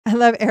I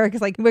love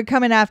Eric's like, we're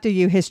coming after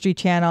you, History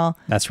Channel.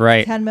 That's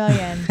right. 10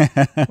 million.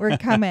 We're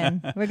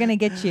coming. We're going to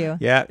get you.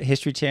 Yeah,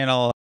 History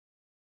Channel.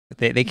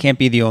 They can't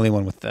be the only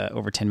one with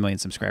over 10 million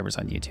subscribers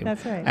on YouTube.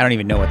 That's right. I don't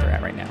even know what they're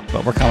at right now,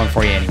 but we're coming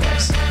for you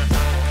anyways.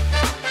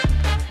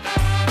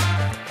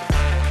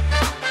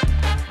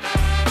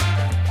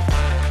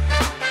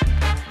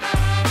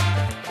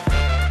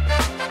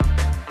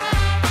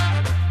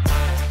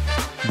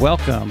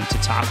 Welcome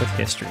to Talk with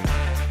History.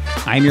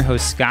 I'm your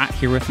host, Scott,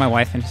 here with my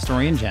wife and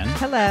historian, Jen.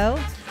 Hello.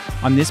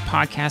 On this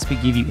podcast, we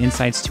give you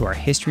insights to our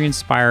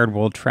history-inspired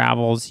world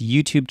travels,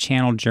 YouTube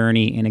channel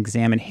journey, and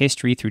examine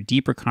history through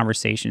deeper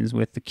conversations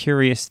with the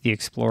curious, the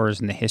explorers,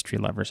 and the history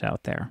lovers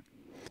out there.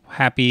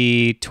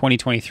 Happy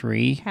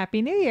 2023.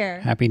 Happy New Year.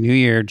 Happy New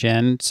Year,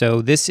 Jen.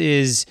 So this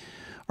is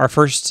our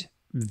first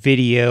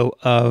video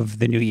of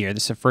the new year.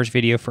 This is the first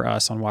video for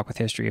us on Walk with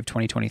History of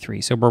 2023.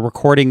 So we're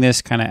recording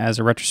this kind of as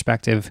a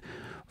retrospective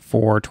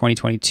for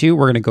 2022.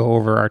 We're going to go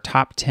over our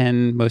top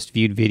 10 most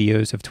viewed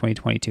videos of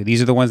 2022. These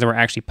are the ones that were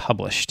actually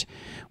published.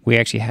 We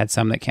actually had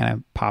some that kind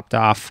of popped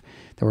off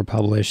that were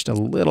published a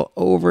little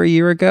over a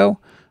year ago,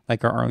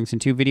 like our Arlington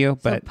 2 video,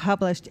 but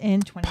published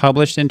in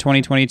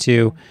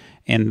 2022.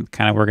 And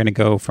kind of we're going to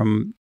go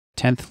from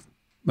 10th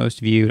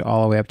most viewed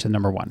all the way up to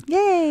number 1.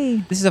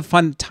 Yay! This is a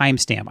fun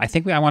timestamp. I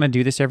think I want to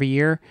do this every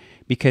year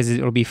because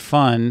it'll be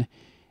fun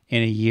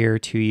in a year,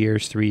 2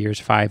 years, 3 years,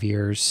 5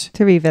 years.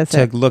 To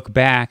revisit. To look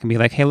back and be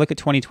like, hey, look at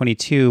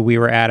 2022. We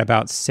were at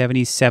about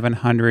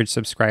 7,700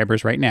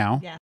 subscribers right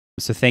now. Yeah.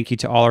 So thank you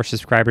to all our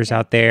subscribers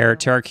out there,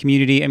 to our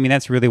community. I mean,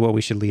 that's really what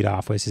we should lead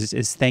off with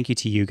is thank you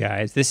to you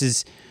guys. This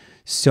is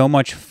so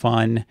much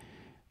fun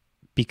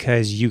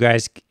because you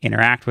guys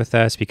interact with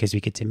us, because we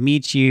get to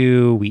meet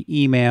you, we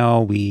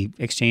email, we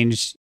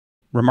exchange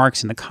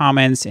remarks in the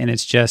comments, and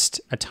it's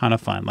just a ton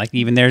of fun. Like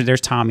even there's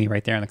Tommy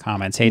right there in the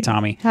comments. Hey,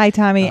 Tommy. Hi,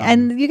 Tommy.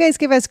 And you guys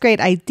give us great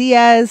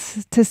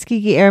ideas.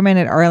 Tuskegee Airmen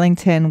at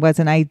Arlington was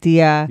an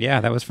idea. Yeah,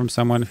 that was from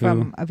someone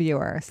from a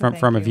viewer. So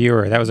from a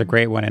viewer. That was a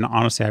great one. And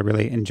honestly, I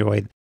really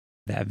enjoyed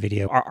that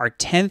video. Our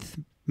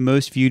 10th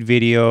most viewed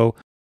video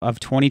of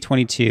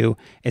 2022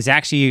 is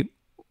actually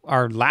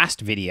our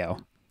last video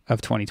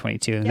of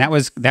 2022. And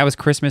yes. that was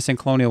Christmas in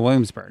Colonial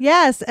Williamsburg.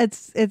 Yes,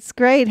 it's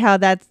great how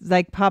that's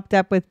like popped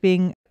up with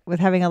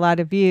having a lot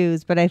of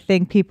views, but I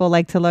think people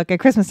like to look at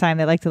Christmas time.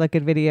 They like to look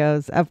at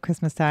videos of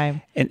Christmas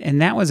time.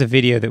 And that was a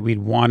video that we'd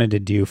wanted to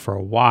do for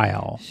a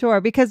while.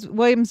 Sure, because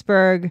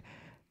Williamsburg,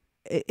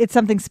 it's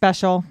something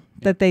special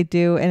that they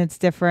do, and it's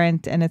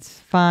different, and it's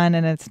fun,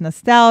 and it's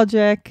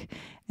nostalgic.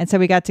 And so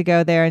we got to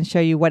go there and show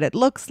you what it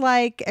looks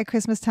like at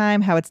Christmas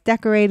time, how it's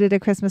decorated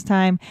at Christmas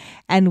time.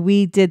 And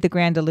we did the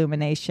grand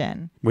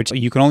illumination. Which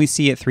you can only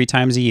see it 3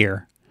 times a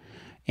year,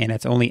 and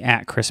it's only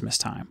at Christmas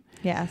time.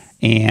 Yes.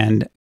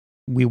 And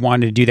we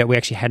wanted to do that. We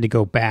actually had to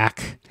go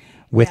back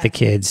with the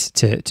kids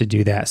to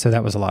do that. So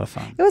that was a lot of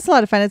fun. It was a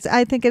lot of fun.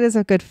 I think it is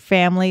a good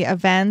family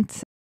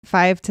event.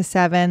 5 to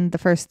 7, the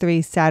first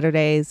 3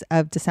 Saturdays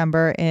of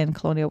December in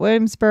Colonial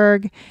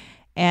Williamsburg.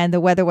 And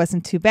the weather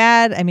wasn't too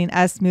bad. I mean,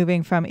 us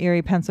moving from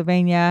Erie,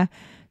 Pennsylvania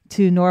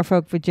to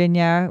Norfolk,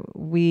 Virginia,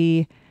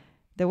 the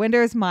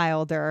winter is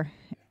milder.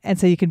 And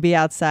so you can be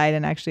outside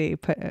and actually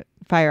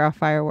fire off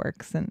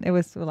fireworks, and it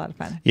was a lot of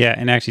fun. Yeah,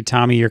 and actually,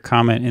 Tommy, your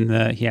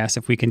comment he asked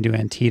if we can do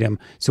Antietam.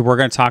 So we're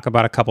going to talk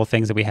about a couple of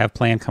things that we have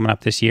planned coming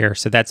up this year.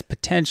 So that's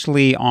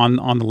potentially on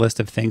the list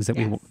of things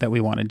that we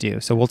want to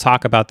do. So we'll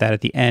talk about that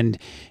at the end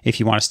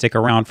if you want to stick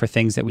around for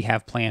things that we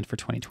have planned for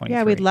 2023.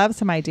 Yeah, we'd love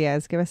some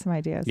ideas. Give us some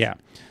ideas. Yeah.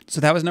 So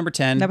that was number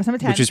 10. That was number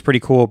 10. Which is pretty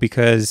cool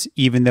because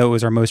even though it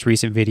was our most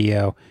recent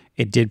video,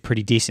 it did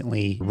pretty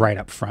decently right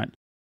up front.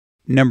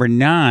 Number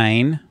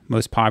 9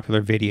 most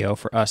popular video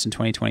for us in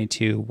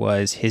 2022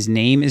 was His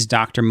Name is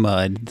Dr.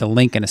 Mudd, the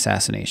Lincoln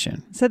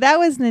Assassination. So that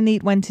was a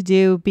neat one to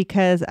do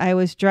because I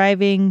was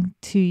driving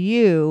to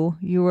you.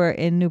 You were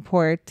in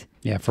Newport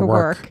for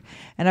work.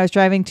 And I was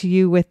driving to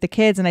you with the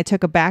kids, and I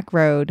took a back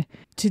road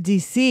to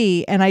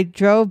D.C. and I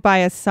drove by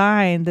a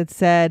sign that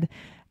said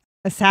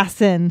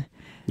assassin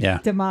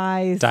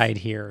demise died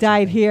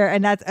here.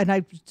 And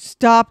I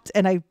stopped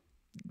and I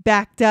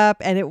backed up,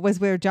 and it was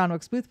where John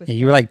Wilkes Booth was. Yeah,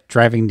 you were like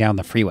driving down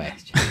the freeway.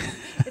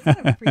 It's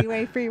not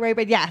a freeway,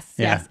 but yes.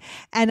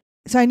 And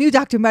so I knew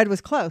Dr. Mudd was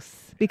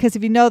close because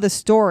if you know the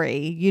story,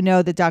 you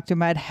know that Dr.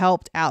 Mudd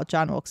helped out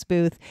John Wilkes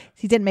Booth.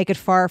 He didn't make it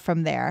far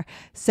from there.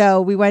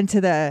 So we went to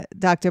the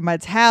Dr.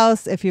 Mudd's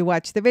house. If you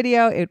watch the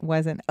video, it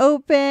wasn't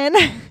open.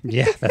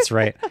 Yeah, that's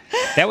right.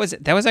 That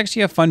was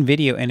actually a fun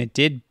video, and it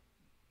did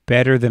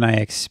better than I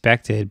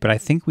expected, but I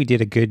think we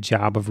did a good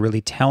job of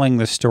really telling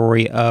the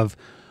story of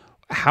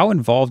how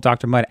involved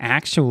Dr. Mudd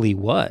actually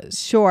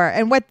was. Sure.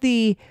 And what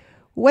the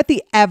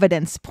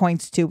evidence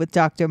points to with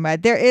Dr.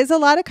 Mudd. There is a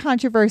lot of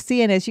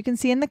controversy. And as you can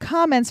see in the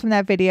comments from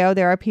that video,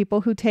 there are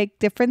people who take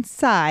different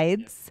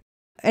sides.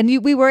 And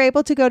we were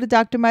able to go to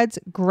Dr. Mudd's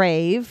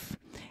grave.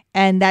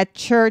 And that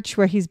church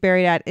where he's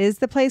buried at is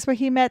the place where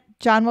he met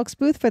John Wilkes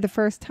Booth for the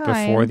first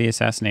time. Before the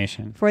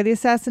assassination.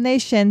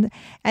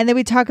 And then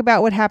we talk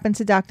about what happened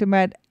to Dr.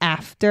 Mudd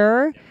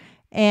after.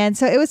 And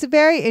so it was a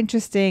very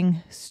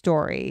interesting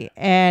story,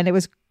 and it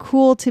was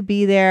cool to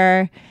be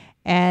there.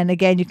 And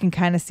again, you can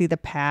kind of see the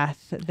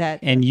path that.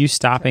 And you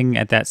stopping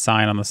at that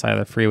sign on the side of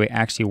the freeway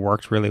actually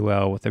worked really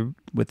well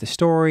with the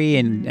story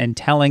and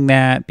telling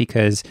that,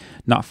 because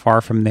not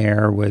far from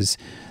there was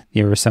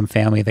some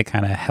family that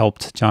kind of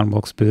helped John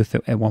Wilkes Booth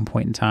at one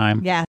point in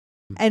time. Yeah.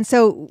 And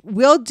so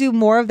we'll do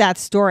more of that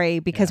story,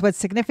 because what's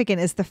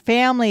significant is the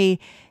family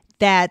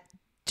that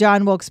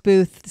John Wilkes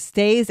Booth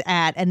stays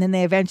at, and then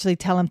they eventually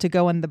tell him to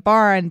go in the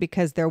barn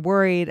because they're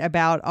worried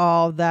about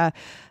all the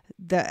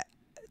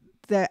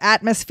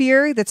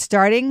atmosphere that's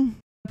starting.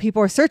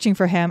 People are searching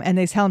for him, and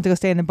they tell him to go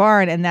stay in the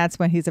barn, and that's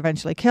when he's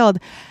eventually killed.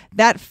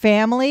 That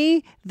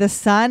family, the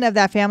son of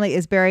that family,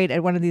 is buried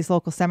at one of these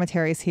local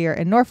cemeteries here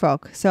in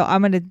Norfolk. So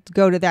I'm going to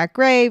go to that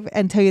grave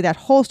and tell you that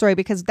whole story,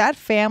 because that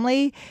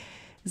family's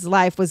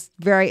life was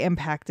very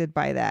impacted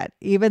by that.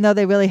 Even though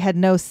they really had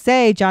no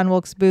say, John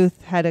Wilkes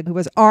Booth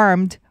was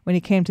armed when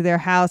he came to their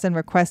house and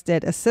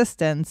requested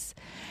assistance,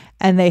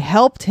 and they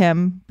helped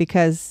him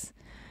because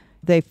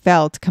they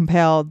felt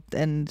compelled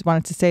and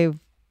wanted to save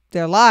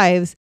their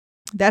lives.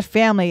 That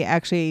family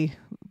actually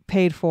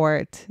paid for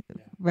it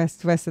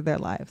rest of their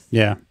lives.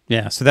 Yeah.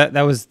 So that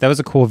was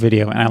a cool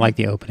video, and I like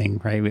the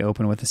opening. Right, we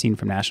open with a scene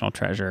from National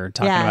Treasure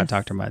talking about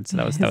Dr. Mudd. So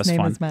that was His name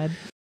fun. is Mudd.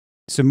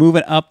 So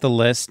moving up the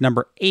list,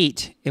 number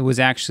 8, it was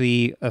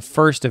actually a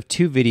first of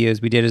 2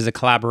 videos we did as a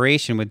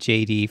collaboration with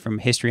JD from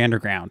History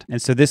Underground. And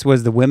so this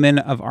was the Women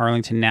of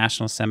Arlington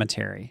National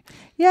Cemetery.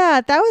 Yeah,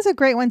 that was a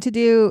great one to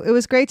do. It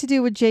was great to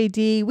do with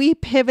JD. We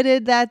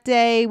pivoted that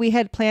day. We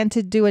had planned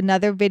to do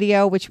another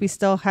video, which we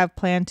still have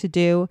planned to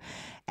do.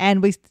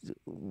 And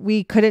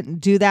we couldn't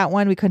do that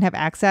one. We couldn't have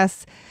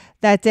access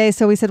that day.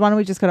 So we said, why don't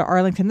we just go to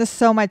Arlington? There's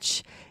so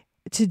much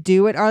to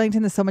do at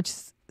Arlington. There's so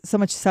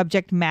much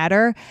subject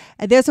matter.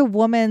 There's a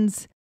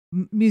woman's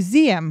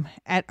museum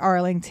at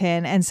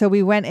Arlington, and so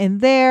we went in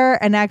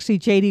there, and actually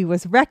JD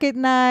was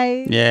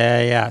recognized.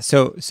 Yeah.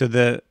 So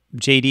the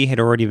JD had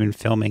already been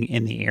filming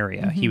in the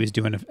area. He was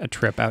doing a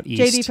trip out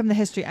east. JD from the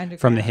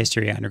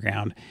History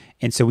Underground.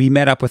 And so we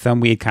met up with him.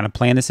 We had kind of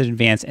planned this in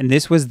advance, and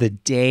this was the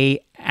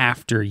day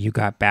after you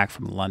got back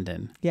from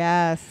London.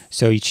 Yes.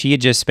 So she had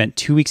just spent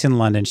 2 weeks in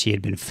London. She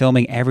had been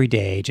filming every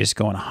day, just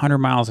going 100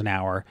 miles an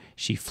hour.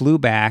 She flew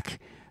back,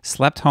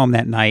 slept home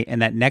that night,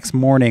 and that next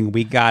morning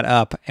we got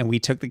up and we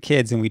took the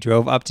kids and we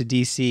drove up to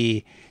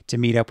DC to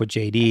meet up with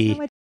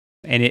JD.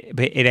 And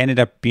it ended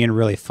up being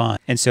really fun.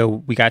 And so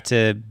we got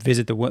to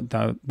visit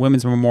the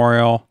Women's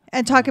Memorial.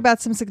 And talk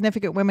about some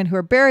significant women who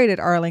are buried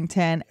at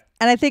Arlington.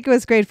 And I think it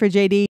was great for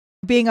JD.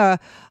 Being a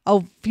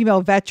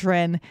female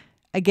veteran,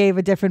 I gave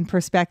a different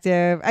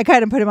perspective. I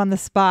kind of put him on the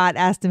spot,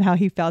 asked him how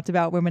he felt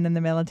about women in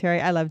the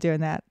military. I love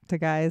doing that to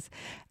guys.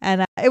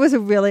 And it was a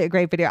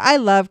great video. I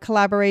love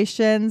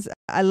collaborations.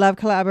 I love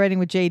collaborating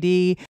with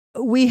JD.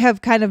 We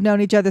have kind of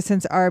known each other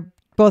since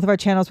both of our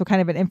channels were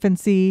kind of in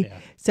infancy. Yeah.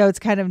 So it's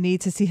kind of neat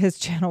to see his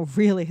channel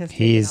really has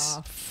taken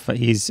off.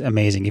 He's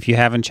amazing. If you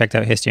haven't checked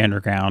out History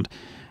Underground,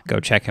 go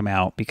check him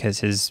out, because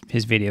his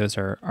videos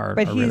are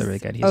really, really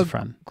good. He's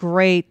fun.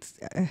 Great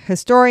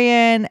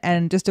historian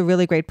and just a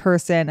really great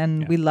person,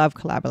 and we love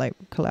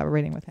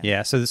collaborating with him.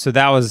 Yeah, so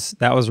that was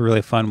a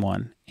really fun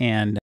one.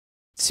 And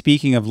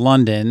speaking of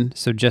London,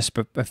 so just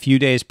a few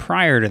days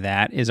prior to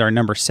that is our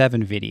number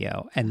 7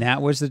 video, and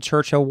that was the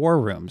Churchill War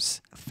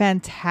Rooms.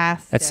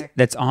 Fantastic.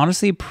 That's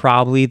honestly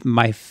probably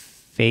my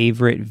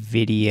favorite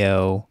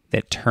video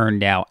that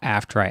turned out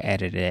after I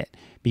edited it,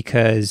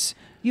 because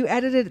you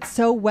edited it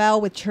so well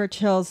with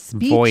Churchill's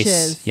speeches.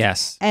 Voice,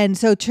 yes. And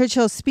so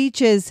Churchill's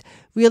speeches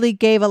really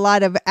gave a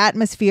lot of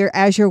atmosphere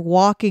as you're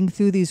walking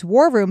through these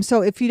war rooms.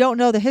 So if you don't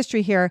know the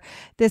history here,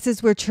 this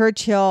is where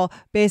Churchill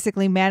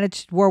basically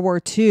managed World War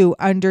II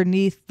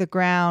underneath the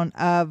ground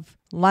of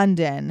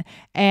London,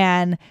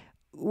 and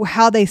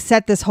how they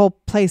set this whole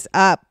place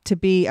up to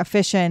be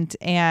efficient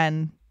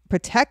and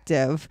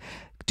protective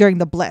during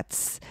the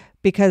Blitz.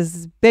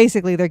 Because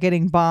basically they're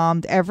getting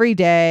bombed every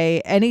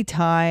day,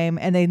 anytime,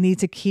 and they need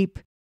to keep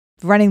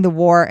running the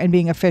war and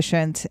being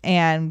efficient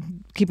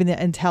and keeping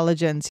the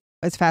intelligence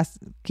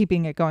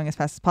keeping it going as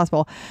fast as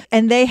possible.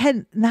 And they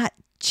had not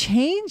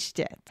changed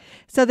it.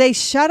 So they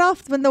shut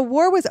off, when the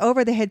war was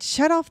over, they had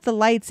shut off the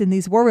lights in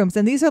these war rooms.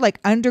 And these are like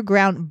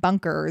underground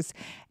bunkers.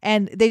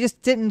 And they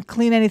just didn't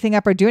clean anything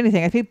up or do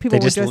anything. I think people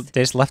they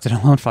just left it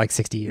alone for like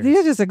 60 years. They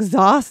were just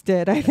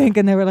exhausted, I think.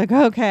 And they were like,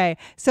 okay.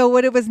 So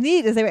what it was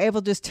neat is they were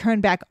able to just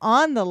turn back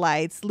on the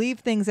lights, leave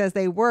things as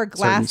they were,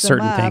 glass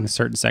them up,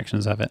 certain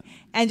sections of it,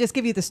 and just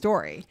give you the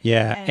story.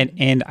 Yeah.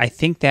 And I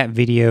think that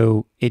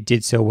video, it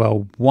did so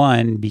well,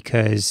 one,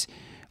 because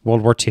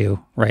World War II,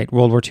 right?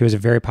 World War II is a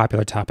very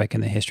popular topic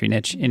in the history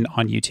niche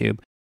on YouTube.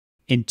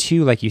 And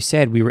 2, like you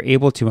said, we were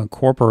able to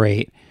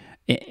incorporate,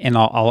 and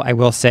I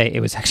will say it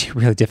was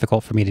actually really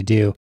difficult for me to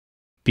do,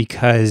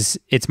 because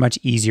it's much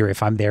easier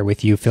if I'm there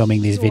with you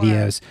filming these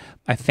videos.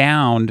 I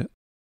found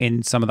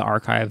in some of the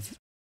archive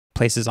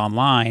places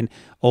online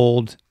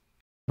old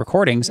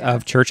recordings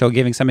of Churchill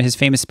giving some of his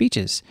famous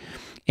speeches.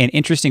 An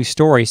interesting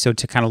story. So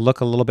to kind of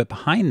look a little bit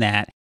behind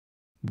that,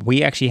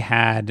 we actually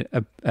had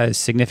a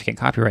significant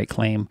copyright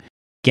claim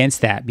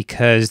against that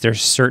because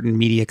there's certain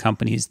media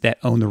companies that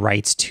own the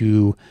rights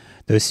to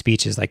those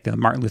speeches, like the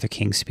Martin Luther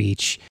King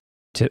speech,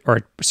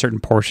 or certain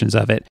portions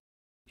of it.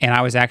 And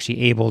I was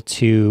actually able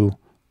to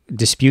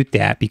dispute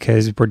that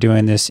because we're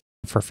doing this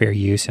for fair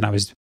use, and I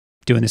was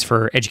doing this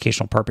for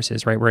educational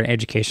purposes, right? We're an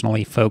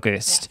educationally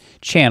focused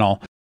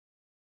channel.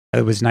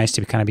 It was nice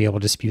to kind of be able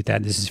to dispute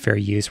that. This is fair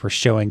use. We're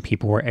showing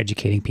people, we're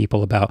educating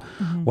people about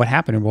what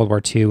happened in World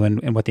War II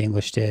and what the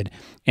English did.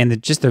 And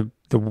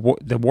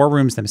the war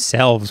rooms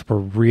themselves were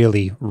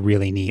really,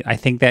 really neat. I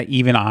think that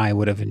even I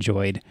would have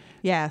enjoyed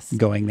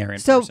going there in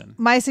person. So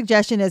my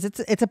suggestion is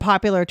it's a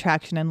popular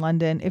attraction in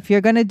London. If you're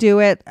going to do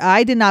it,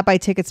 I did not buy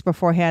tickets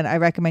beforehand. I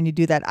recommend you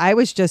do that. I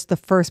was just the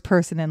first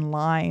person in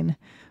line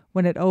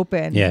when it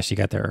opened. Yeah, she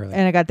got there early.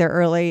 And I got there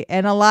early.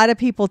 And a lot of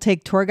people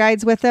take tour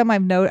guides with them. I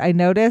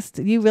noticed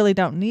you really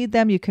don't need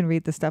them. You can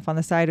read the stuff on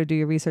the side or do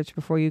your research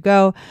before you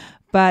go.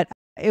 But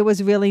it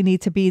was really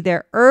neat to be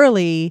there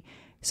early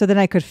so then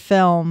I could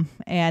film.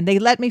 And they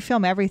let me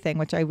film everything,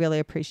 which I really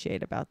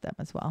appreciate about them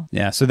as well.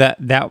 Yeah, so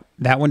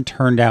that one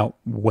turned out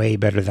way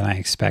better than I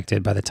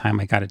expected by the time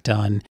I got it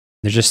done.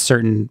 There's just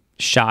certain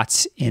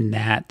shots in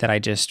that I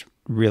just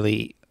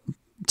really...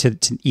 To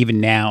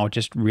even now,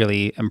 just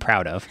really am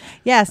proud of.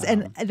 Yes,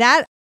 and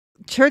that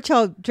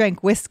Churchill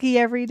drank whiskey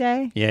every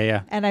day.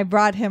 Yeah. And I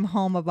brought him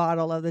home a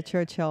bottle of the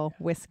Churchill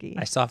whiskey.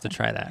 I still have to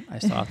try that. I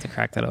still have to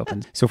crack that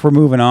open. So if we're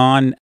moving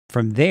on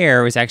from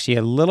there, it was actually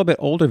a little bit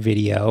older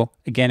video.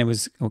 Again, it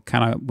was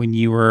kind of when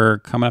you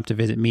were coming up to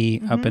visit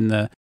me up in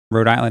the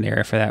Rhode Island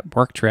area for that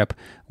work trip,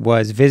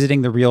 was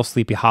visiting the real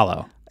Sleepy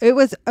Hollow. It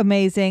was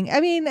amazing.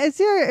 I mean, if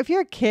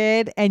you're a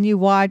kid and you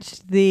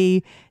watched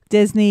the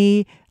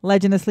Disney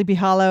Legend of Sleepy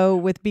Hollow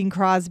with Bing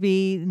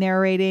Crosby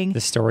narrating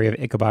the story of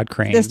Ichabod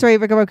Crane. The story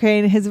of Ichabod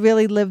Crane has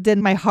really lived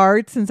in my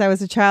heart since I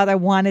was a child. I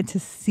wanted to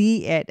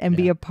see it and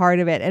be a part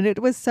of it. And it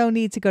was so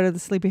neat to go to the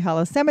Sleepy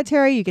Hollow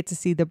Cemetery. You get to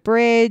see the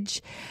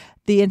bridge,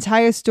 the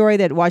entire story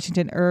that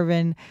Washington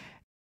Irving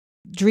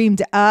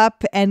dreamed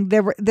up, and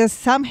there's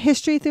some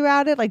history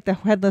throughout it, like the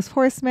Headless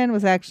Horseman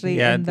was actually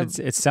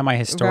it's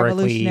semi-historically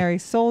Revolutionary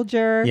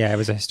Soldier. Yeah, it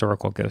was a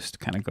historical ghost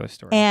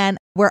story. And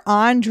where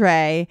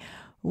Andre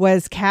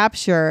was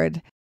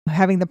captured,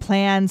 having the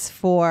plans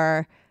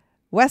for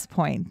West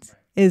Point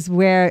is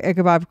where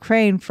Ichabod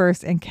Crane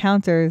first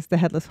encounters the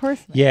Headless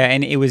Horseman. Yeah,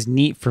 and it was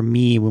neat for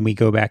me when we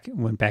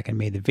went back and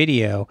made the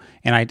video,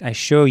 and I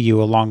show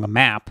you along a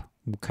map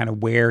kind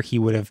of where he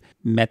would have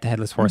met the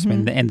Headless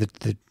Horseman and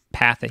the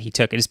path that he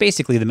took. It is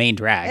basically the main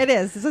drag. It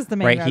is. This is the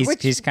main right? drag,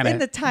 which he's kinda, in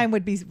the time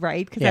would be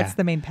right because that's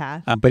the main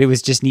path. But it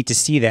was just neat to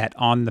see that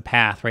on the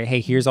path, right? Hey,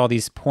 here's all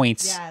these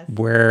points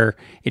where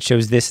it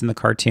shows this in the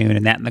cartoon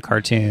and that in the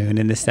cartoon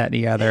and this, that, and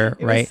the other,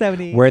 right? So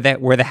neat. Where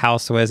the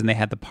house was and they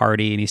had the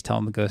party and he's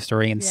telling the ghost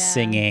story and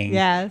singing,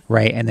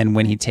 right? And then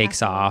when he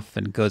takes off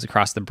and goes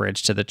across the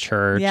bridge to the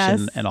church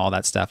and all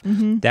that stuff.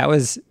 That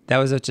was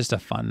just a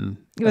fun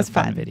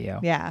video.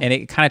 Yeah. And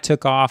it kind of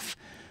took off.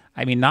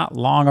 I mean, not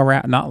long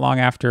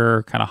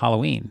after kind of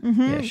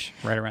Halloween-ish,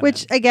 right around.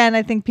 Which again,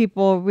 I think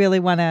people really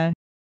want to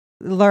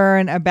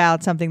learn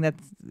about something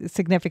that's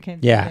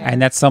significant. Yeah,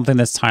 and that's something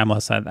that's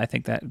timeless. I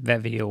think that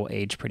video will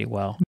age pretty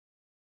well.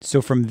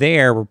 So from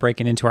there, we're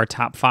breaking into our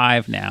top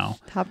 5 now.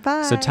 Top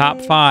 5. So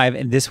top 5,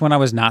 and this one I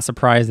was not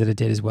surprised that it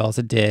did as well as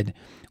it did,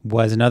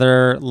 was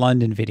another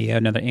London video,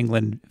 another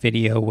England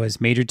video,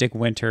 was Major Dick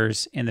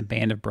Winters and the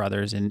Band of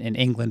Brothers in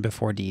England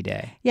before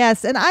D-Day.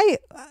 Yes, and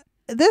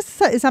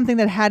this is something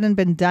that hadn't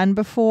been done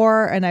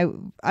before, and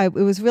it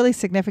was really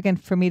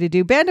significant for me to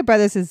do. Band of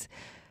Brothers has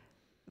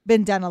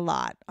been done a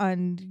lot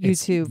on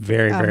YouTube. It's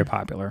very, very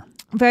popular.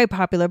 Very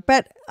popular.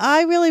 But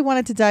I really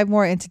wanted to dive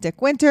more into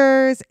Dick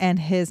Winters and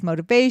his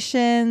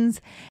motivations.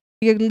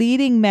 You're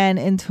leading men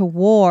into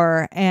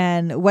war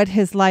and what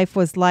his life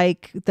was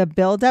like, the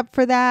buildup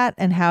for that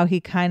and how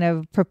he kind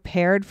of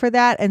prepared for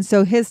that. And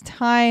so his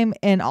time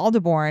in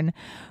Alderborn,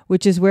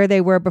 which is where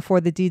they were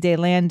before the D-Day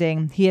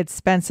landing, he had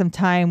spent some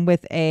time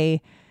with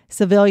a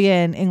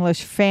civilian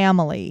English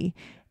family,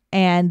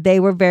 and they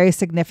were very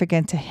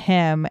significant to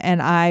him.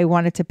 And I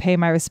wanted to pay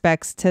my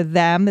respects to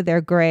them, their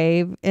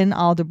grave in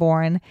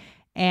Alderborn,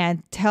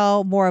 and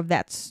tell more of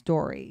that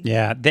story.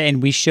 Yeah,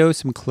 and we show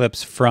some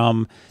clips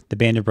from the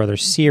Band of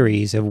Brothers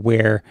series of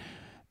where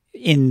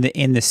in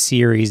the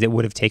series that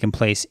would have taken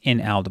place in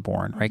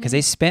Alderborn, right? Because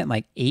they spent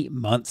like 8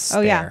 months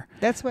there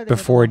that's where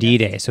before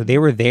D-Day. So they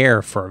were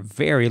there for a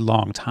very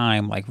long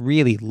time, like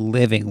really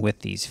living with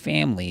these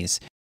families.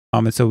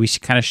 And so we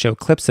should kind of show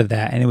clips of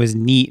that. And it was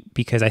neat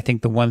because I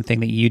think the one thing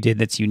that you did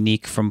that's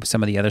unique from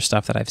some of the other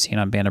stuff that I've seen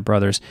on Band of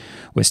Brothers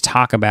was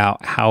talk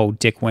about how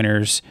Dick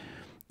Winters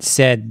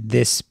said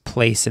this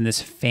place and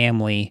this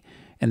family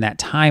and that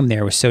time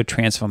there was so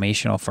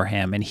transformational for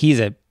him. And he's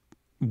a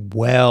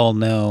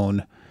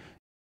well-known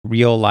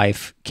real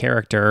life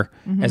character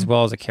as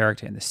well as a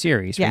character in the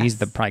series. Right? He's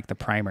the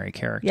primary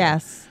character.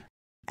 Yes.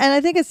 And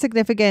I think it's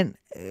significant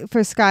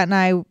for Scott and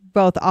I,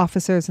 both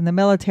officers in the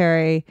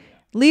military,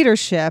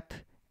 leadership.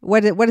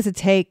 What does it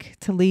take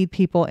to lead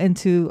people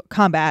into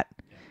combat?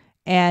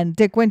 And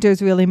Dick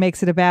Winters really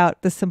makes it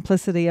about the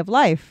simplicity of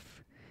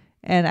life.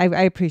 And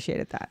I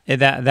appreciated that.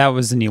 That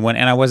was a new one.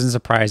 And I wasn't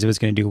surprised it was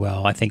going to do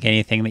well. I think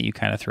anything that you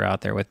kind of threw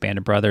out there with Band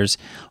of Brothers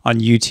on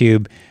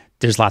YouTube,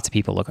 there's lots of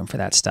people looking for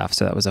that stuff.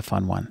 So that was a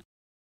fun one.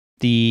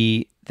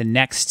 The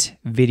next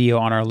video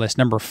on our list,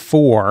 number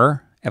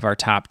 4 of our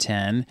top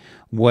 10,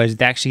 was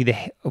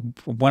actually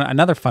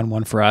another fun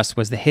one for us,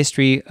 was the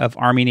history of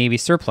Army Navy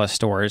surplus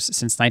stores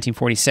since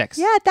 1946.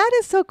 Yeah, that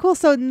is so cool.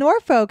 So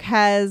Norfolk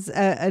has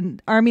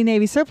an Army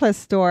Navy surplus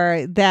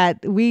store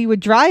that we would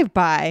drive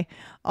by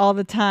all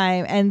the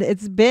time. And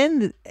it's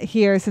been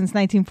here since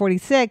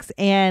 1946.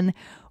 And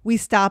we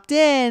stopped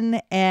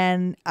in,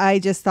 and I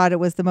just thought it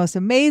was the most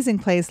amazing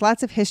place.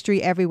 Lots of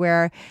history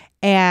everywhere.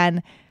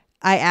 And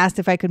I asked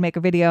if I could make a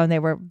video, and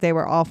they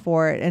were all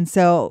for it. And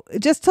so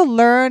just to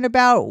learn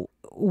about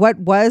what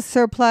was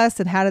surplus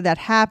and how did that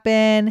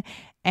happen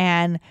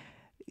and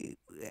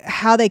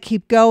how they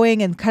keep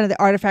going and kind of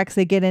the artifacts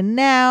they get in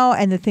now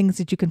and the things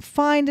that you can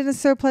find in a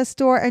surplus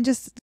store and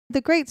just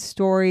the great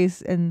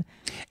stories and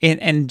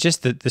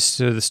just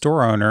the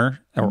store owner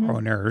or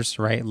owners,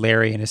 right?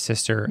 Larry and his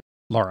sister,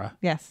 Laura.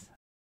 Yes.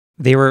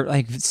 They were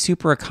like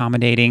super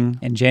accommodating,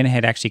 and Jen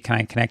had actually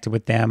kind of connected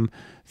with them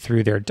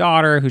through their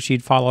daughter, who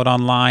she'd followed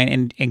online.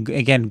 And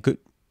again,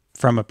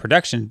 from a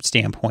production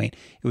standpoint,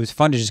 it was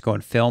fun to just go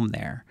and film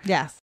there.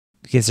 Yes.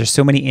 Because there's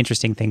so many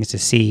interesting things to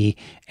see.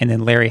 And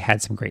then Larry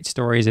had some great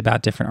stories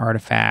about different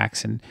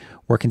artifacts, and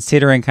we're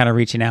considering kind of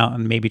reaching out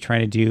and maybe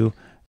trying to do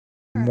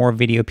more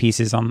video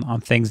pieces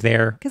on things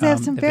there. Because they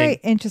have some very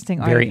interesting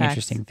artifacts. Very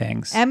interesting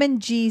things.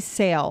 M&G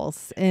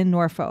Sales in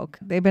Norfolk.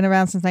 They've been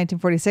around since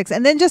 1946.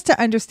 And then just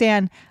to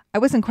understand, I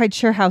wasn't quite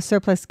sure how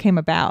surplus came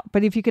about,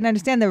 but if you can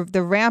understand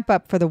the ramp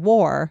up for the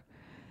war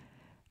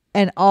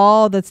and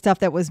all the stuff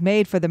that was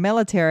made for the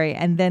military,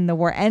 and then the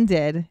war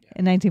ended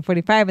in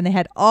 1945 and they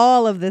had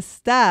all of this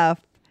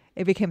stuff,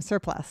 it became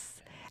surplus.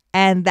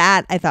 And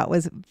that I thought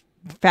was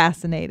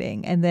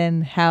fascinating. And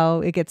then how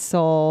it gets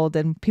sold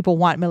and people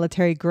want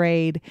military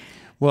grade.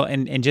 Well,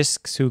 and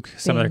just who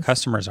some of their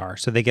customers are.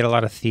 So they get a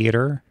lot of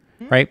theater,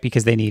 right?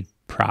 Because they need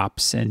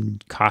props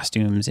and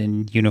costumes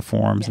and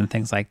uniforms and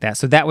things like that.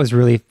 So that was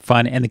really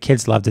fun. And the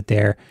kids loved it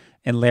there.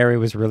 And Larry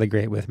was really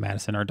great with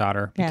Madison, our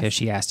daughter, because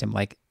she asked him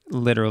like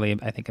literally,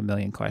 I think, a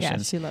million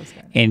questions. Yeah, she loves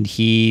it. And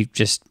he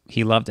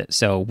loved it.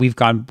 So we've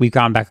gone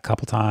back a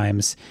couple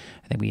times.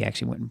 I think we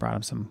actually went and brought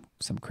him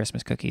some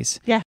Christmas cookies.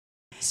 Yeah.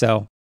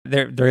 So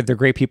they're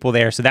great people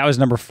there. So that was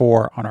number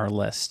 4 on our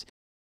list.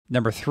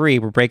 Number 3,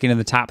 we're breaking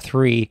into the top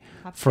 3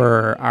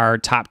 for our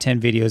top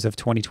 10 videos of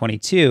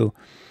 2022,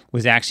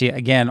 was actually,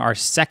 again, our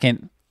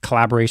second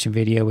collaboration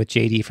video with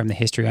JD from the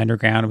History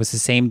Underground. It was the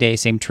same day,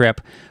 same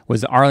trip,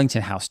 was the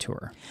Arlington House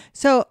tour.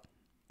 So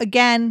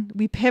again,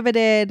 we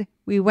pivoted.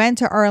 We went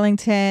to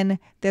Arlington.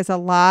 There's a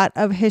lot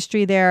of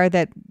history there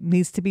that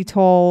needs to be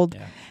told.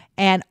 Yeah.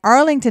 And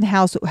Arlington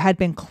House had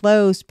been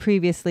closed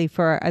previously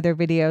for other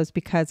videos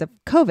because of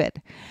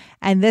COVID.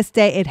 And this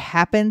day it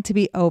happened to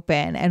be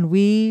open. And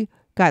we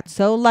got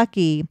so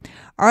lucky.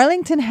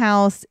 Arlington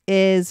House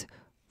is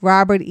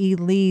Robert E.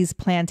 Lee's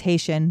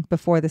plantation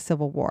before the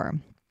Civil War.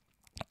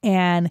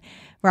 And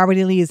Robert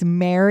E. Lee is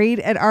married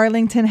at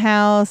Arlington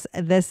House.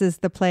 This is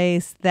the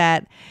place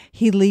that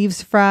he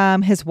leaves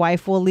from. His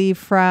wife will leave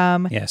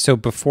from. Yeah. So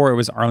before it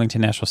was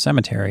Arlington National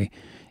Cemetery,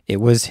 it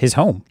was his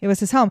home. It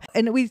was his home.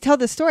 And we tell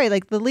the story,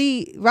 like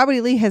Robert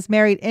E. Lee has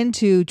married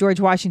into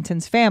George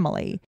Washington's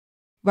family.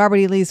 Robert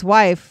E. Lee's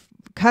wife,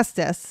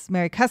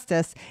 Mary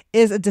Custis,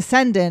 is a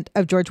descendant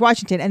of George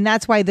Washington. And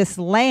that's why this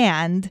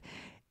land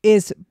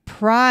is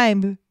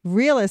prime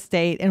real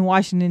estate in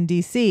Washington,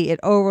 D.C. It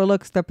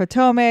overlooks the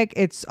Potomac.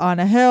 It's on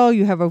a hill.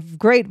 You have a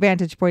great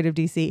vantage point of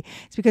D.C.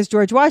 It's because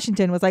George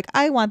Washington was like,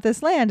 I want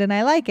this land and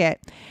I like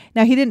it.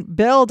 Now, he didn't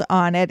build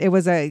on it. It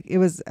was an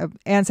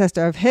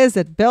ancestor of his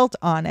that built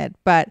on it,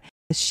 but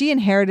she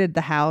inherited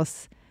the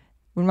house.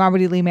 When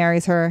Robert E. Lee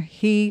marries her,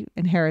 he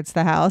inherits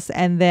the house,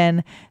 and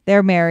then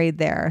they're married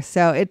there.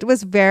 So it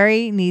was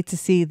very neat to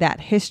see that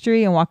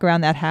history and walk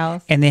around that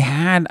house. And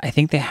I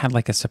think they had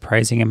like a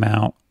surprising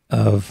amount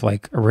of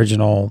like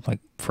original like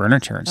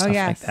furniture and stuff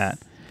like that.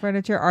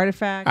 Furniture,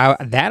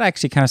 artifacts. That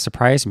actually kind of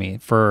surprised me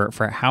for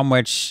how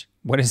much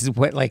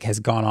what like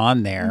has gone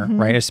on there,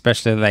 right?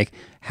 Especially like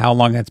how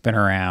long that's been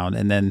around,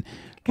 and then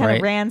kind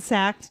of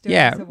ransacked.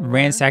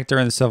 Ransacked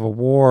during the Civil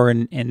War,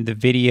 and in the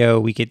video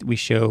we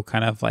show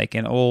kind of like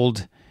an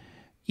old,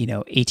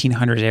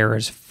 1800s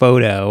era's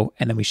photo,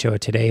 and then we show a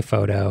today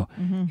photo,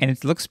 and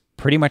it looks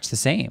pretty much the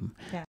same.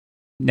 Yeah.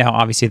 Now,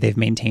 obviously, they've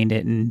maintained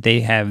it, and they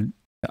have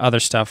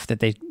other stuff that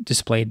they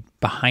displayed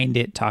behind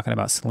it, talking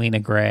about Selena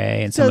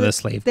Gray and some of the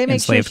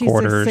enslaved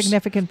quarters. She's a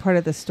significant part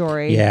of the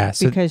story. Yeah,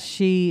 because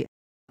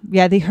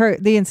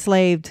the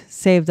enslaved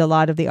saved a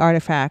lot of the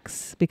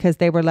artifacts because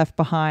they were left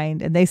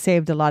behind, and they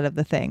saved a lot of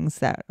the things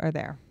that are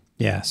there.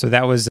 Yeah, so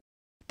that was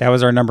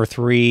our number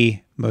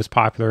 3 most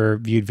popular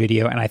viewed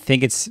video, and I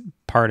think it's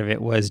part of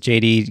it was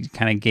JD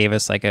kind of gave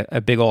us like a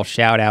big old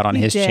shout out on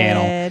his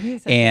channel,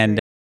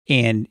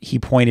 and he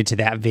pointed to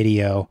that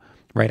video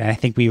Right. And I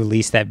think we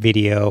released that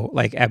video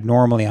like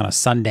abnormally on a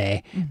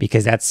Sunday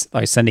because that's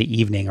like Sunday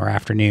evening or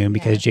afternoon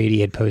because JD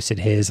had posted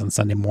his on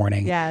Sunday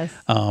morning. Yes.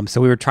 So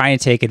we were trying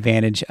to take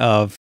advantage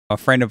of a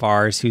friend of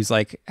ours who's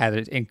like at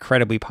an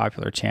incredibly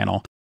popular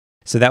channel.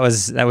 So that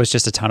was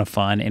just a ton of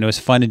fun. And it was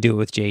fun to do it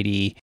with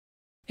JD.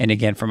 And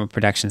again, from a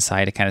production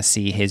side, to kind of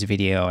see his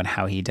video and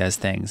how he does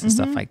things and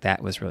stuff like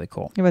that was really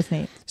cool. It was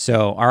neat.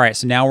 So, all right.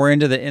 So now we're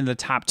into the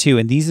top two.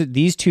 And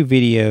these two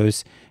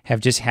videos have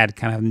just had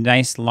kind of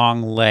nice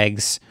long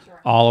legs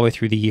all the way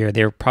through the year.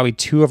 They're probably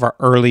two of our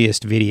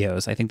earliest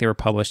videos. I think they were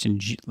published in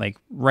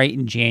right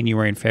in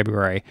January and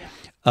February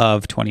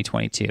of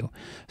 2022.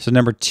 So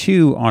number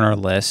 2 on our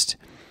list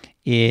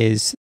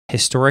is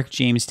Historic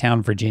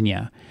Jamestown,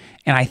 Virginia.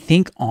 And I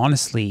think,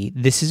 honestly,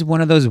 this is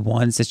one of those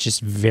ones that's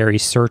just very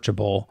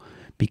searchable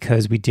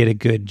because we did a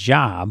good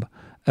job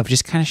of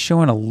just kind of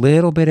showing a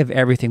little bit of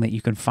everything that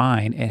you can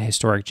find at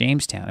Historic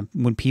Jamestown.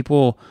 When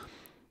people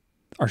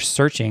are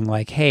searching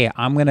like, hey,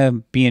 I'm going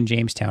to be in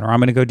Jamestown or I'm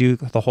going to go do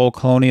the whole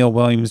Colonial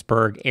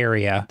Williamsburg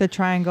area. The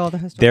triangle, the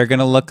historic. They're going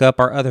to look up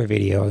our other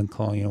video in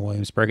Colonial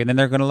Williamsburg and then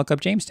they're going to look up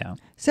Jamestown.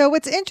 So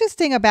what's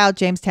interesting about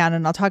Jamestown,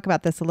 and I'll talk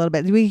about this a little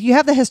bit, you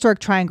have the historic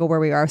triangle where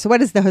we are. So what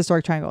is the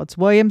historic triangle? It's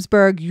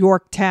Williamsburg,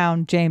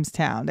 Yorktown,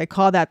 Jamestown. They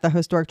call that the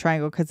historic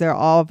triangle because they're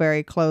all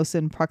very close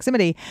in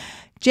proximity.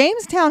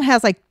 Jamestown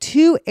has like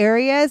 2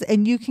 areas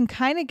and you can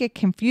kind of get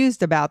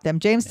confused about them.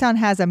 Jamestown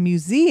has a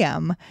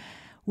museum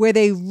where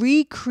they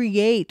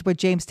recreate what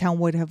Jamestown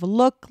would have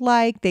looked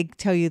like. They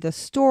tell you the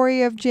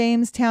story of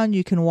Jamestown.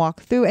 You can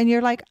walk through and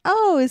you're like,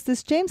 oh, is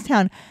this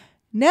Jamestown?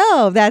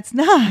 No, that's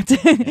not.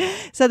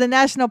 So the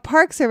National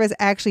Park Service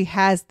actually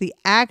has the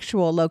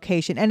actual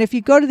location. And if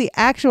you go to the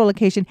actual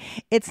location,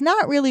 it's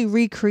not really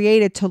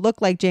recreated to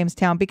look like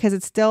Jamestown because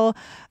it's still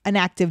an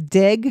active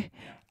dig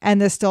and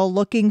they're still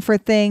looking for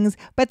things.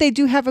 But they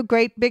do have a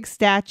great big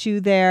statue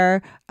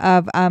there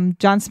of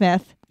John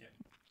Smith.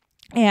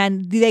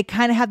 And they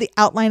kind of have the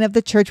outline of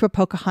the church where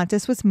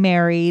Pocahontas was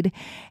married.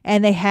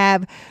 And they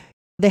have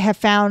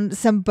found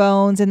some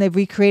bones and they've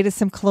recreated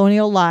some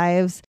colonial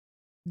lives.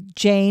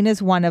 Jane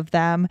is one of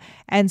them.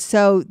 And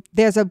so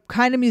there's a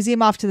kind of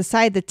museum off to the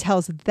side that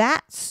tells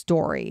that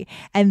story.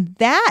 And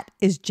that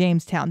is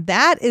Jamestown.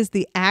 That is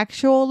the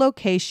actual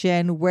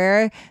location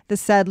where the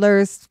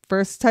settlers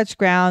first touched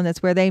ground.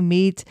 That's where they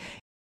meet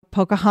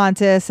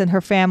Pocahontas and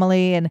her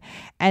family.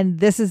 And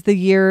this is the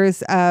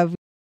years of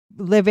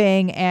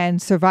living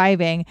and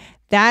surviving.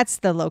 That's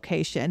the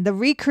location. The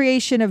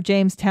recreation of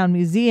Jamestown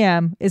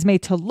Museum is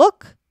made to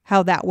look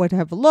how that would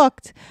have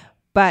looked,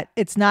 but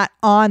it's not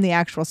on the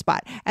actual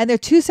spot. And they're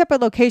 2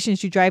 separate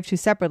locations you drive to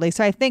separately.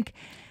 So I think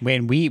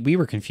when we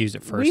were confused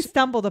at first. We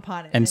stumbled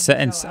upon it.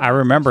 And I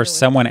remember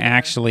someone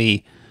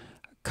actually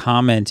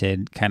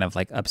commented kind of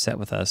like upset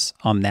with us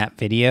on that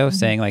video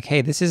saying like,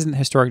 hey, this isn't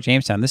Historic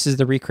Jamestown. This is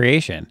the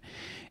recreation.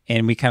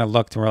 And we kind of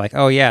looked and we're like,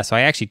 oh yeah. So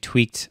I actually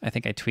tweaked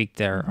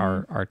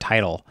our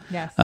title.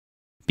 Yes.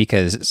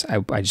 Because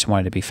I just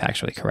wanted to be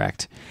factually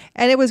correct.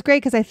 And it was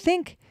great because I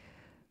think,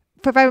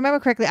 if I remember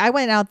correctly, I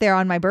went out there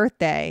on my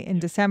birthday in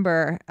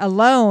December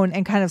alone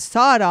and kind of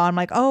saw it all. I'm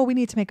like, oh, we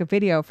need to make a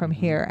video from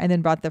here. And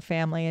then brought the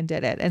family and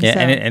did it. And yeah,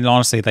 and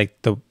honestly,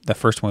 like the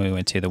first one we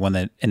went to, the one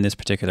that in this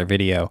particular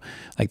video,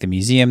 like the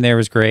museum there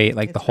was great.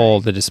 Like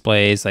the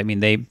displays, I mean,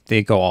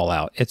 they go all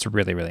out. It's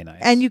really, really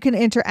nice. And you can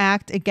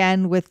interact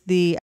again with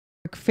the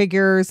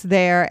figures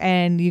there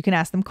and you can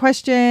ask them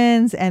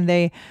questions and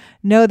they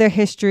know their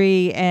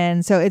history.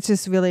 And so it's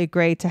just really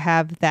great to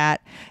have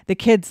that. The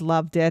kids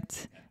loved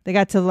it. They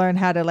got to learn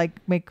how to like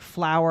make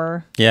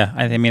flour. Yeah.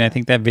 I mean, I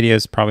think that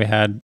video's probably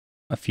had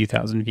a few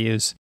thousand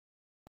views,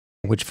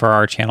 which for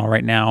our channel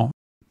right now,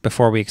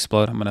 before we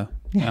explode, I'm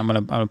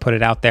gonna put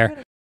it out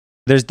there.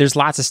 There's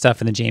lots of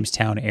stuff in the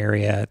Jamestown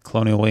area,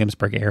 Colonial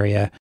Williamsburg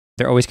area.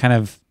 They're always kind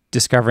of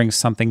discovering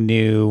something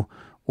new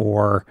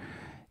or,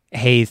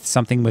 hey,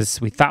 something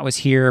we thought was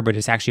here, but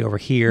it's actually over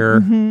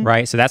here,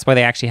 right? So that's why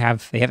they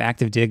have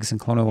active digs in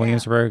Colonial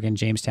Williamsburg and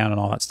Jamestown and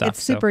all that stuff.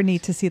 It's super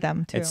neat to see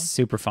them too. It's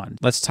super fun.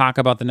 Let's talk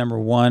about the number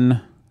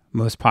 1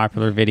 most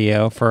popular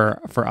video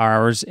for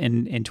ours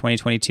in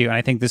 2022. And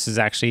I think this is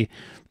actually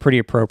pretty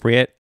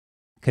appropriate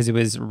because it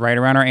was right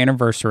around our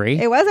anniversary.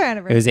 It was our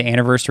anniversary. It was the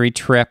anniversary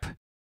trip.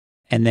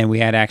 And then we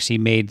had actually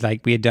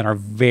we had done our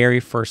very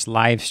first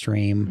live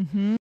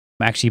stream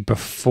actually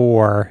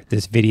before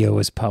this video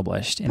was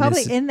published. And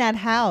probably in that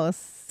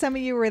house. Some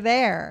of you were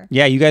there.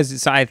 Yeah, you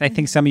guys. So I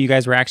think some of you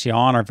guys were actually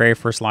on our very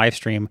first live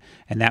stream,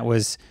 and that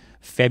was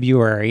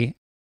February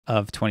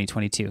of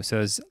 2022. So it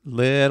was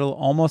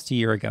almost a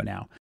year ago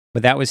now.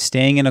 But that was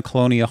staying in a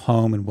colonial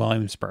home in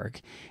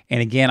Williamsburg.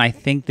 And again, I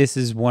think this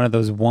is one of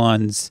those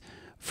ones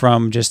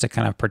from just a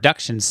kind of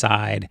production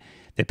side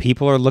that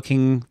people are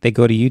looking, they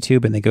go to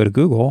YouTube and they go to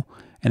Google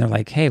and they're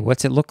like, hey,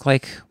 what's it look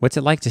like? What's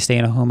it like to stay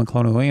in a home in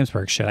Colonial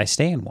Williamsburg? Should I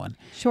stay in one?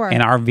 Sure.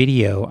 And our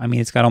video, I mean,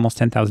 it's got almost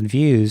 10,000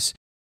 views.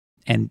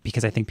 And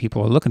because I think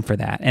people are looking for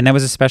that. And that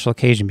was a special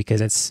occasion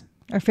because it's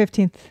our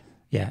 15th.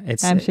 Yeah.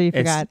 I'm sure you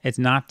forgot. It's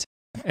not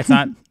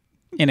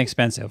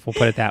inexpensive. We'll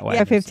put it that way.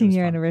 Our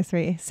 15-year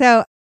anniversary.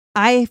 So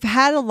I've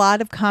had a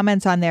lot of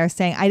comments on there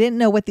saying, I didn't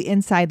know what the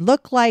inside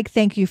looked like.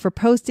 Thank you for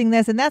posting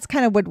this. And that's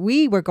kind of what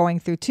we were going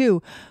through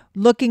too,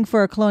 looking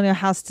for a colonial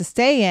house to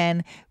stay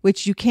in,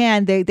 which you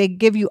can. They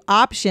give you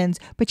options,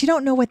 but you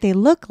don't know what they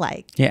look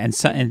like. Yeah,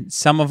 and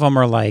some of them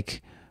are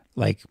like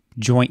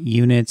joint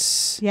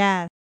units.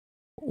 Yeah.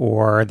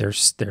 Or they're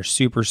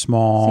super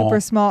small.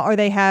 Super small. Or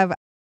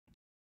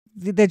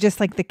they're just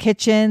like the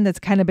kitchen that's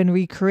kind of been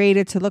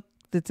recreated to look,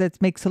 that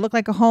makes it look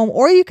like a home.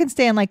 Or you can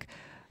stay in like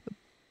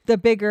the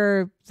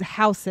bigger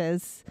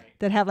houses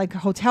that have like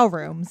hotel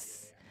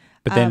rooms.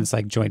 But then it's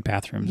like joint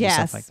bathrooms and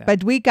stuff like that.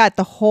 But we got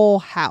the whole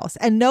house,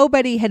 and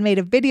nobody had made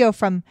a video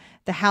from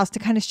the house to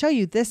kind of show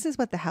you, this is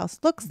what the house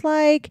looks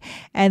like,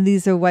 and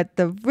these are what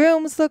the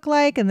rooms look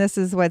like, and this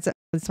is what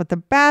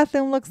the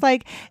bathroom looks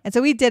like. And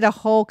so we did a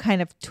whole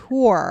kind of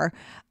tour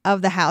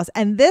of the house.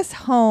 And this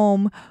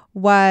home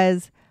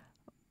was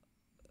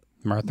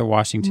Martha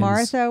Washington's,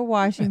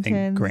 I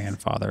think,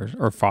 grandfathers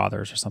or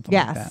fathers or something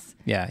like that.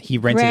 Yeah, he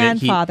rented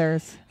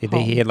grandfather's it.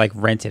 He had like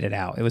rented it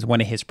out. It was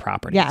one of his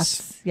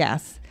properties.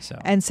 Yes.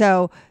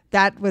 So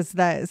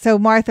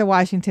Martha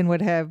Washington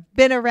would have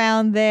been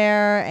around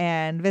there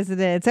and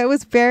visited. So it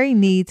was very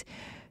neat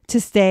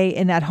to stay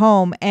in that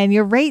home. And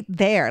you're right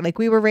there. Like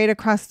we were right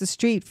across the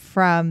street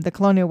from the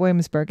Colonial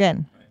Williamsburg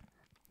Inn.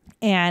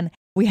 And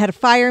we had a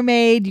fire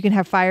made. You can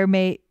have fire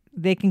made.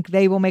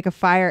 They will make a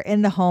fire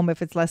in the home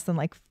if it's less than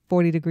like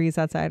 40 degrees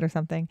outside or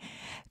something.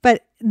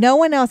 But no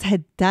one else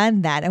had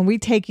done that. And we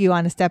take you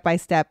on a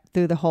step-by-step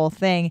through the whole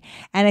thing.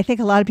 And I think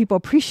a lot of people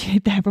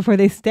appreciate that before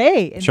they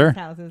stay in these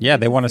houses. Yeah,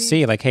 they want to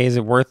see like, hey, is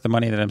it worth the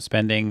money that I'm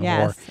spending?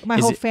 Yes. Or my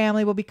whole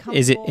family will be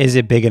comfortable. Is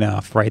it big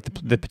enough, right?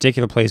 The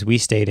particular place we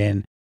stayed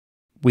in,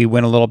 we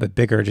went a little bit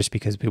bigger just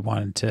because we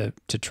wanted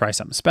to try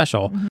something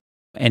special. Mm-hmm.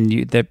 And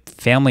the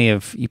family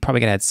you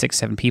probably could have had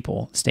 6-7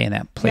 people stay in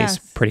that place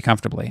pretty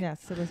comfortably.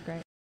 Yes, it was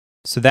great.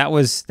 So that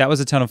was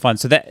a ton of fun.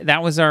 So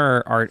that was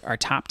our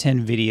top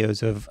 10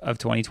 videos of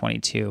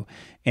 2022.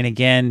 And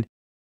again,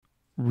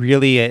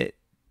 really,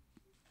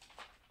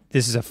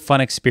 this is a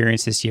fun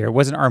experience this year. It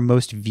wasn't our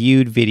most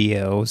viewed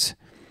videos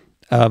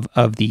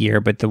of the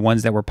year, but the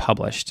ones that were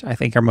published. I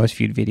think our most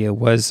viewed video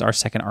was our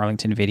second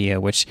Arlington video,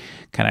 which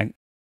kind of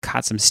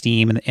caught some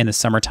steam in the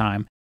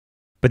summertime.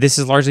 But this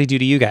is largely due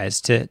to you guys,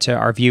 to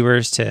our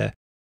viewers, to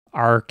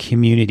our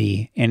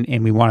community.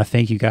 And we want to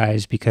thank you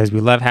guys because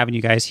we love having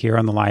you guys here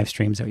on the live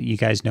streams. You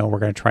guys know we're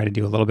going to try to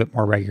do a little bit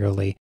more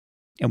regularly.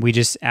 And we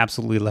just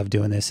absolutely love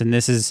doing this. And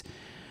this is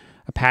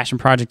a passion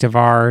project of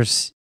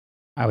ours.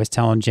 I was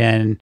telling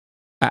Jen,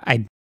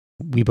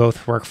 we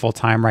both work full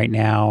time right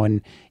now.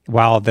 And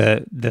while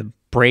the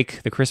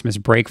Christmas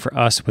break for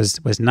us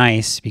was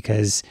nice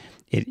because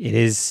it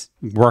is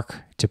work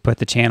to put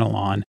the channel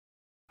on,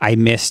 I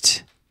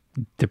missed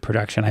the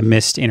production. I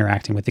missed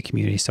interacting with the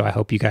community. So I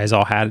hope you guys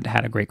all had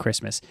a great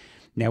Christmas.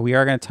 Now we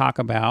are going to talk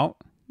about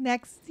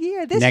next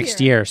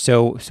year.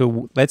 So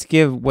let's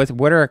give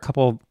what are a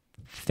couple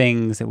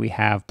things that we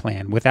have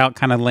planned without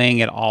kind of laying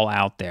it all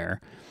out there.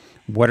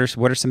 What are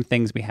some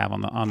things we have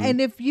on and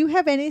if you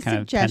have any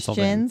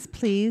suggestions,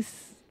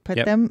 please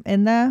put them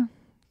in the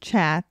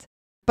chat.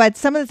 But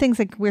some of the things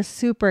that we're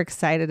super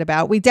excited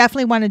about, we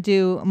definitely want to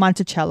do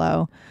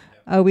Monticello.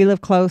 We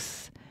live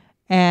close.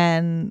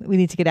 And we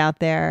need to get out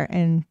there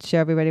and show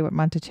everybody what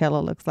Monticello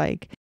looks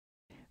like.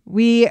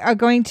 We are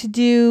going to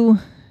do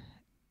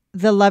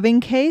the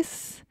Loving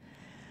case.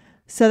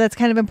 So that's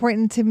kind of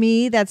important to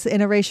me. That's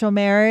interracial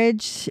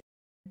marriage.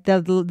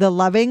 The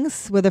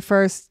Lovings were the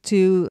first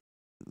to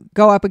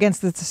go up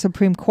against the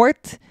Supreme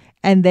Court.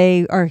 And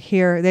they are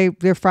here.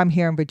 They're from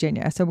here in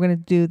Virginia. So we're going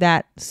to do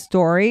that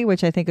story,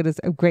 which I think it is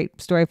a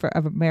great story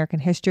of American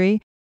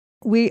history.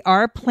 We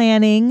are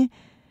planning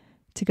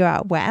to go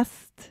out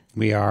west.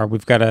 We are.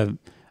 We've got a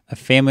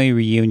family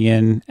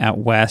reunion out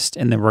west,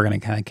 and then we're going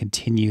to kind of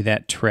continue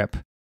that trip.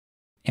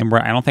 And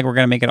I don't think we're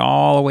going to make it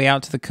all the way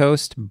out to the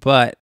coast,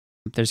 but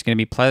there's going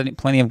to be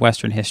plenty of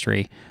Western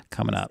history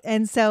coming up.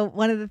 And so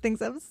one of the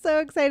things I'm so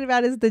excited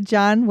about is the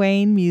John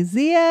Wayne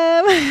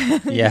Museum.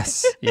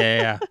 Yes.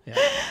 Yeah.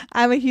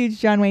 I'm a huge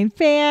John Wayne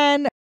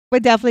fan. We're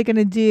definitely going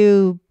to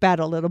do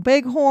Battle Little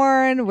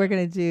Bighorn. We're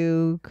going to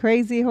do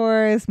Crazy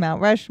Horse,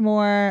 Mount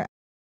Rushmore.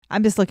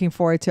 I'm just looking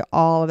forward to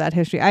all of that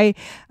history. I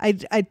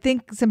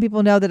think some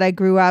people know that I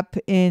grew up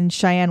in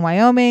Cheyenne,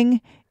 Wyoming,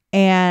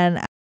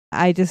 and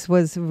I just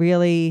was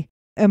really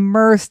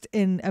immersed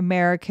in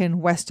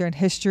American Western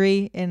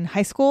history in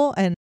high school.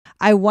 And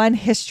I won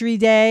History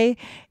Day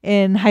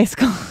in high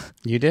school.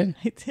 You did?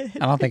 I did.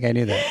 I don't think I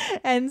knew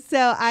that. And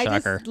so I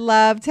just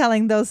love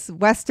telling those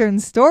Western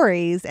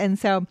stories. And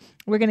so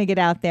we're going to get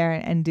out there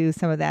and do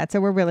some of that.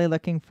 So we're really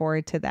looking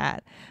forward to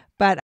that.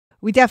 But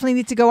we definitely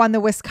need to go on the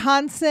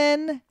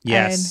Wisconsin.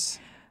 Yes.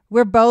 And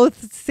we're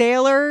both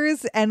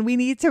sailors, and we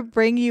need to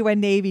bring you a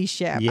Navy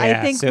ship. Yeah,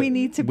 I think we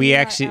need to. We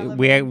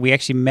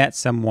actually met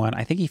someone.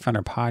 I think he found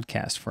our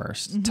podcast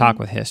first, Talk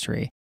with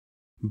History,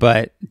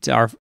 but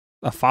a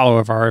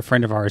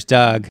friend of ours,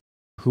 Doug,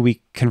 who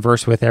we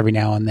converse with every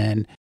now and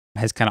then,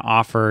 has kind of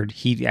offered,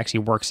 he actually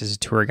works as a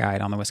tour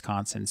guide on the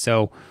Wisconsin.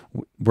 So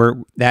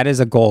that is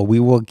a goal. We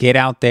will get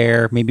out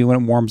there maybe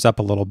when it warms up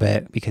a little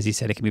bit, because he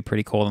said it can be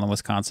pretty cold in the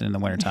Wisconsin in the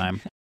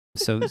wintertime.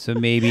 So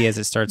maybe as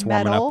it starts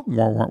warming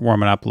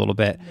up a little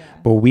bit,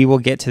 but we will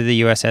get to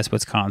the USS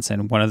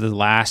Wisconsin, one of the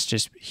last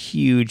just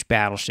huge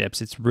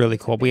battleships. It's really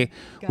cool. We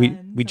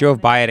drove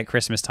by it at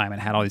Christmas time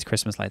and had all these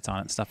Christmas lights on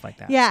it and stuff like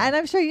that. Yeah, so. And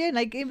I'm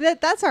sure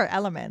that's our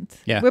element.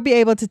 Yeah. We'll be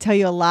able to tell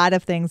you a lot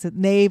of things,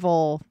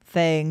 naval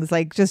things,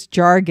 like just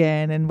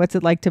jargon and what's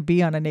it like to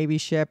be on a Navy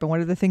ship and what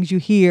are the things you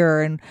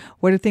hear and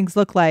what do things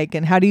look like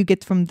and how do you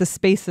get from the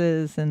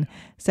spaces. And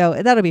so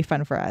that'll be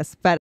fun for us.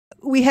 But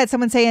we had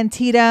someone say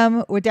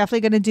Antietam, we're definitely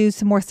going to do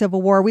some more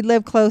Civil War. We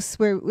live close.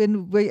 We're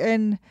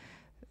in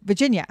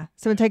Virginia,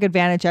 so we'll take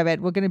advantage of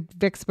it. We're going to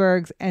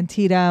Vicksburg,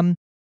 Antietam.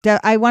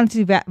 I wanted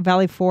to do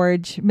Valley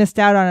Forge. Missed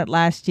out on it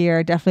last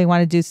year. Definitely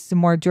want to do some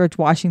more George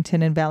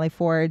Washington and Valley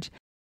Forge.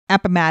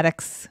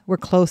 Appomattox. We're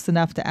close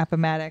enough to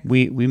Appomattox.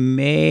 We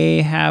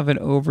may have an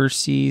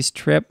overseas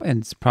trip,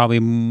 and it's probably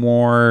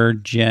more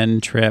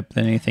Jen trip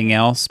than anything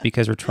else,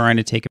 because we're trying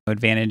to take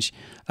advantage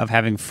of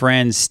having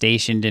friends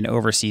stationed in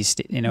overseas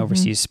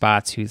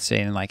spots who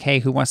say like, hey,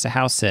 who wants to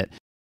house sit?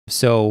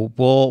 So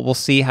we'll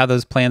see how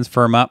those plans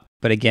firm up.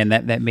 But again,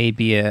 that may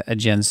be a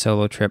Jen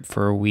solo trip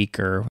for a week,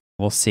 or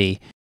we'll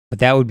see. But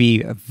that would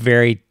be a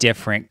very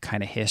different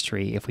kind of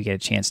history if we get a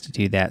chance to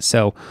do that.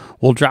 So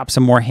we'll drop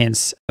some more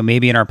hints,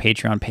 maybe in our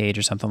Patreon page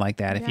or something like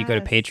that. Yes. If you go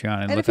to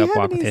Patreon and look up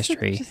Walk with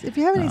History. If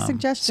you have any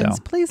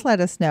suggestions, please let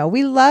us know.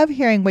 We love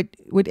hearing what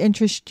would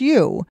interest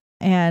you.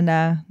 And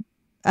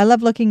I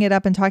love looking it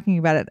up and talking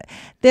about it.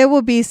 There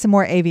will be some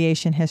more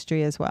aviation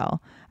history as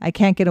well. I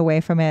can't get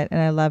away from it,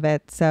 and I love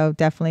it. So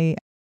definitely,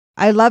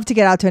 I love to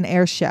get out to an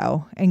air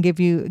show and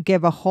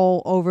give a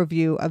whole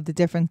overview of the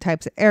different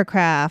types of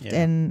aircraft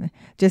and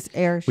just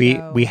air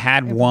show. We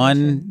had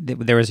one.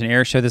 There was an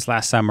air show this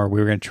last summer. We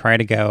were going to try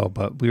to go,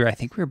 but I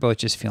think we were both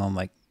just feeling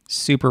like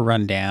super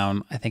run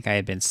down. I think I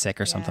had been sick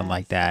or something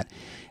like that,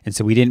 and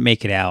so we didn't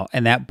make it out.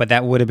 But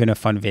that would have been a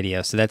fun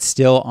video. So that's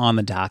still on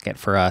the docket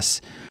for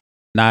us.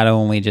 Not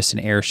only just an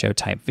air show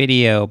type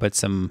video, but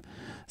some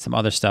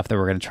other stuff that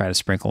we're going to try to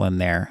sprinkle in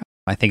there.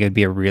 I think it'd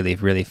be a really,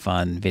 really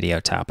fun video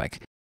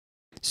topic.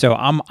 So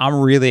I'm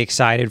really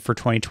excited for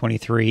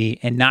 2023,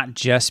 and not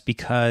just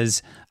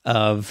because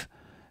of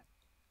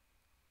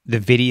the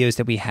videos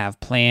that we have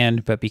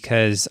planned, but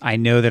because I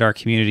know that our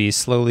community is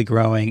slowly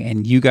growing,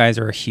 and you guys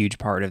are a huge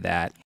part of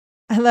that.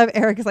 I love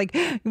Eric is like,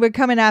 we're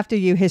coming after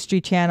you,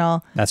 History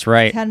Channel. That's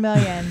right. 10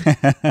 million.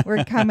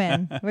 We're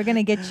coming. We're going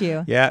to get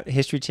you. Yeah,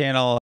 History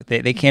Channel.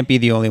 They can't be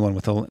the only one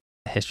with a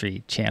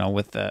History Channel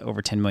with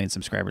over 10 million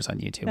subscribers on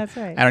YouTube. That's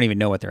right. I don't even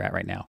know what they're at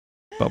right now,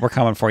 but we're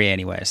coming for you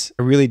anyways.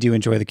 I really do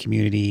enjoy the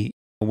community.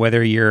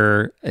 Whether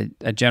you're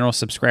a general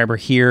subscriber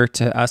here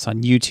to us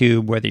on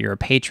YouTube, whether you're a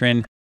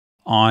patron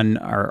on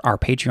our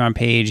Patreon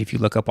page, if you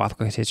look up Walk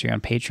with History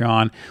on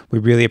Patreon, we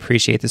really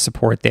appreciate the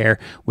support there.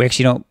 We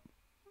actually don't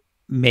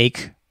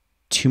make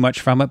too much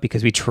from it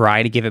because we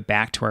try to give it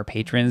back to our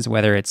patrons,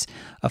 whether it's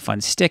a fun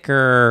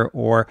sticker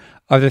or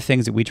other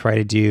things that we try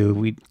to do.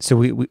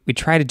 We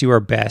try to do our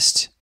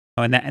best,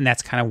 and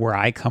that's kind of where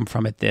I come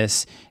from at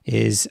this,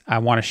 is I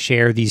want to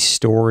share these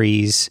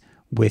stories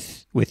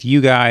with you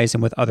guys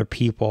and with other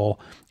people,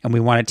 and we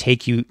want to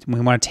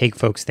take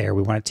folks there.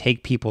 We want to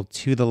take people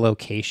to the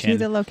location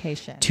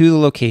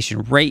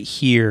right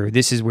here.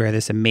 This is where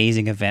this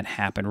amazing event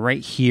happened.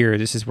 Right here,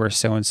 this is where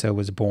so and so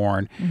was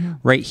born. Mm-hmm.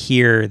 Right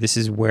here, this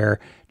is where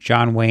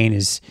John Wayne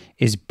is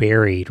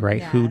buried. Right?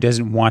 Yes. Who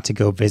doesn't want to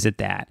go visit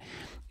that?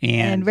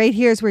 And right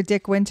here is where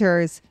Dick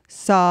Winters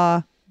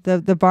saw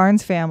the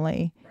Barnes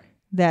family.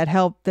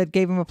 That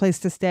gave him a place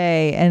to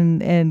stay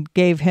and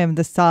gave him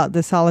the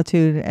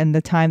solitude and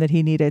the time that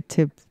he needed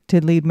to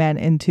lead men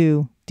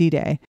into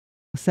D-Day.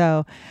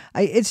 So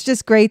it's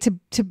just great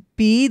to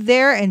be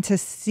there and to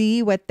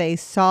see what they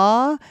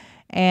saw,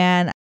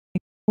 and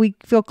we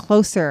feel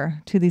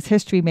closer to these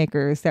history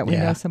makers that we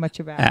know so much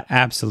about.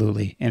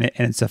 Absolutely, and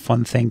it's a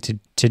fun thing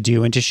to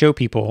do and to show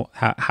people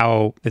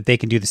how that they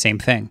can do the same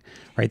thing.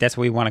 Right, that's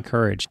what we want to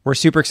encourage. We're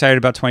super excited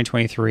about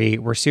 2023.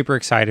 We're super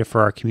excited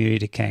for our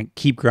community to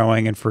keep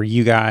growing, and for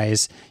you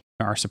guys,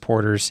 our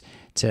supporters,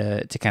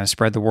 to kind of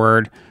spread the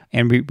word.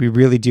 And we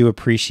really do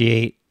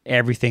appreciate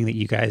everything that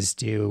you guys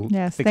do.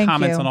 Yes, the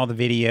comments on all the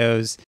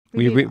videos.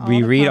 We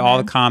read all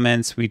the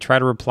comments. We try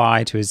to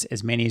reply to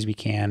as many as we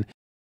can.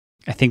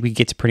 I think we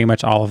get to pretty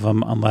much all of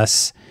them,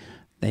 unless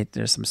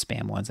there's some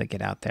spam ones that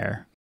get out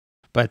there.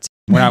 But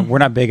we're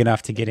not big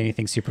enough to get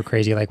anything super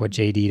crazy like what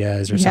JD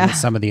does or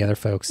some of the other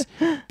folks.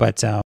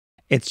 But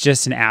it's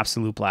just an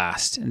absolute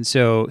blast. And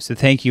so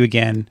thank you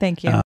again.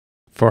 Thank you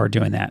for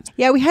doing that.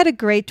 Yeah, we had a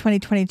great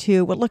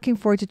 2022. We're looking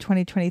forward to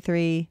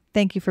 2023.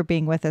 Thank you for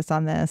being with us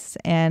on this.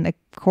 And of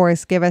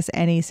course, give us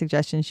any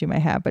suggestions you may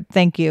have. But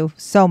thank you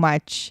so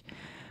much.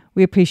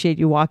 we appreciate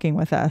you walking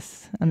with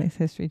us on these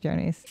history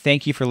journeys.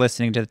 Thank you for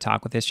listening to the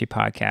Talk with History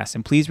podcast.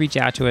 And please reach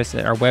out to us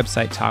at our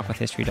website,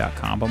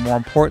 talkwithhistory.com. But more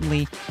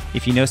importantly,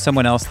 if you know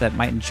someone else that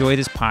might enjoy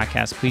this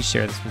podcast, please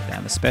share this with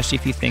them, especially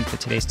if you think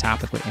that today's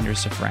topic would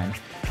interest a friend.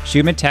 Shoot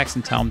them a text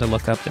and tell them to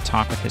look up the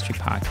Talk with History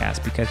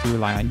podcast, because we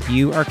rely on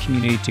you, our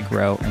community, to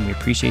grow, and we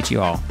appreciate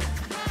you all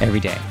every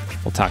day.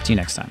 We'll talk to you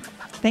next time.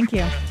 Thank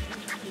you.